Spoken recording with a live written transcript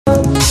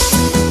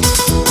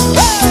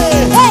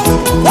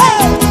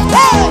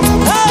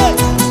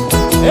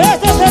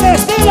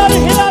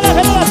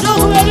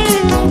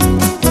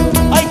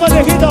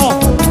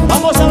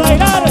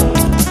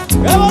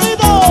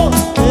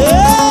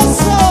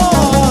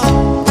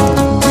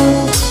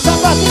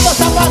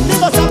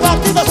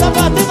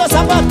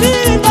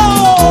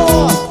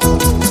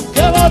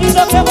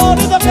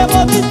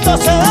bonito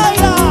se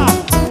baila.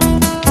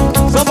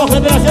 Somos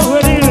Generación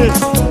Juvenil.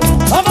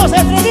 Vamos,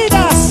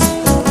 estrellitas,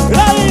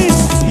 Gladys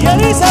y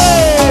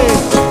Elizabeth.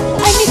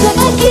 Ay, mi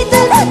conejito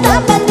era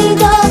tan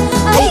bandido,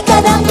 ay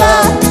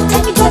caramba.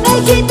 Ay, mi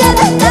conejito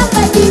era tan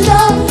bandido,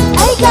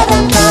 ay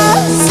caramba.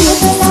 Si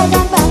me la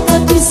gamba no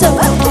quiso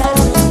bajar,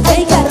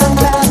 ay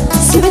caramba.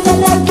 Si me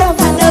la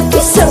gamba no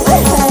quiso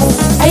bajar,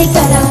 ay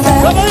caramba.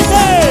 ¿Cómo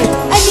dice?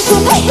 Ay, mi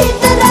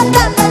conejito era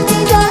tan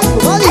bandido,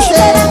 ay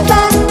caramba.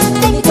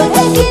 Ay, mi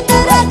conejito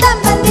era tan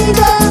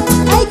bandido,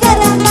 ay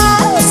caramba.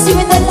 Si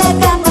me la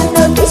gamba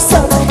no quiso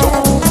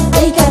bajar,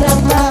 ay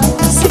caramba.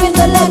 Si me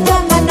la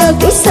gamba no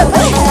quiso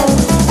bajar,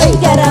 ay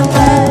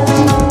caramba.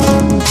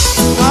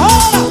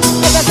 Ahora,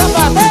 este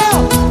zapateo,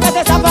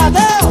 este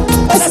zapateo,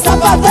 este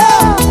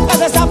zapateo,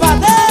 este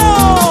zapateo.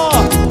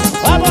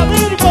 Vamos,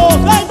 Mirko,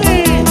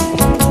 Katy.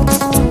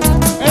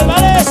 El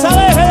ballet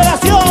sabe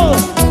Generación.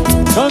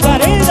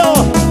 Conejito.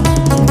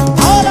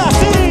 Ahora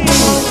sí.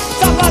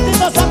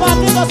 Zapatito,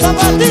 zapatito,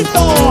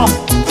 zapatito.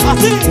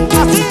 Así,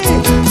 así.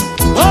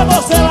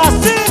 Vamos, se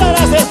vacila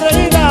las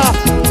estrellitas.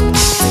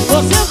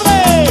 Por siempre.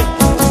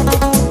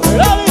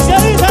 Gladys y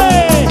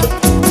Elizabeth.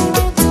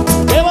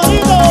 ¡Qué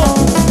bonito!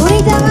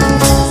 Ahorita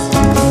más.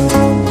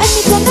 Ay,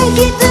 mi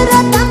conejito era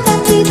tan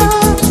bandido,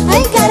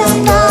 ay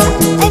caramba.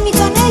 Ay, mi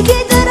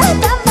conejito era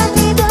tan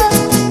bandido,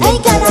 ay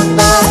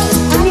caramba.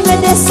 A mí me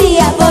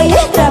decía voy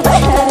a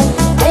trabajar,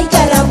 ay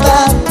caramba.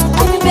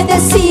 A mí me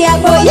decía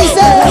voy a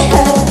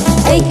trabajar,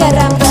 ay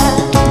caramba.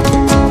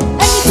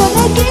 Ay, mi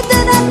conejito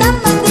era tan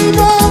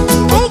bandido,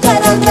 ay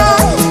caramba.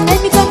 Ay,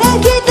 mi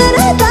conejito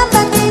era tan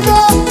bandido,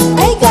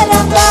 ay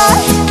caramba.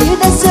 Y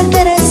una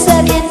soltera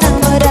sabía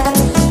enamorar,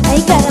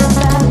 ay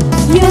caramba.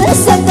 Y una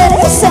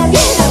soltera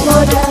sabía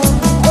enamorar.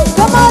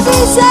 Como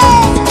dice,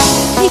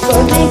 mi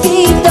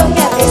conejito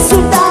me ha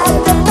resultado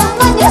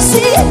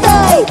tamañosito,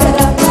 ay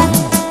caramba.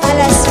 A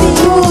las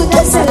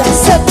viudas, a las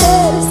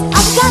solteras,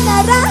 a cada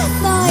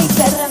rato, ay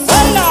caramba.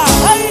 ¡Baila,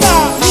 baila!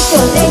 Mi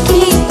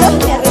conejito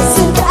me ha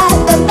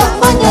resultado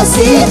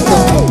tamañosito,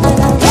 ay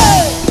caramba.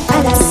 A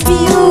las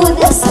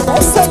viudas, a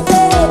las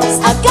solteras,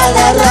 a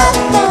cada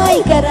rato, ay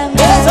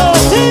caramba. ¡Eso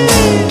sí!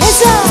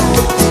 Eso,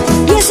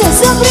 y ese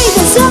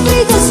sombrito,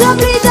 sombrito,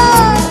 sombrito.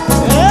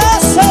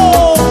 ¡Eso!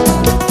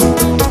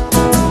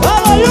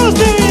 ¡Vamos,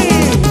 Yusti!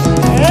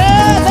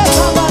 ¡Este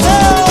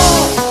zapateo!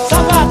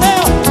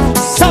 ¡Zapateo!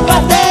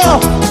 ¡Zapateo!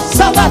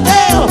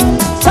 ¡Zapateo!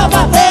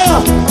 ¡Zapateo!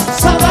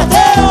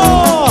 ¡Zapateo!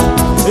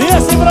 ¡Y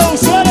así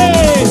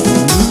producciones!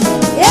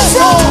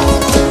 Eso,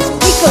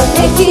 mi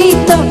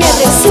conejito me ha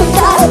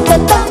resultado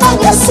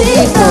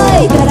tamañosito,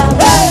 ay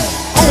caramba.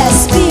 A las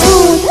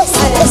viudas,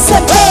 a las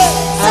solteras,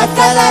 a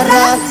cada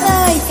rato,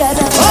 ay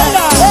caramba.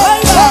 ¡Baila!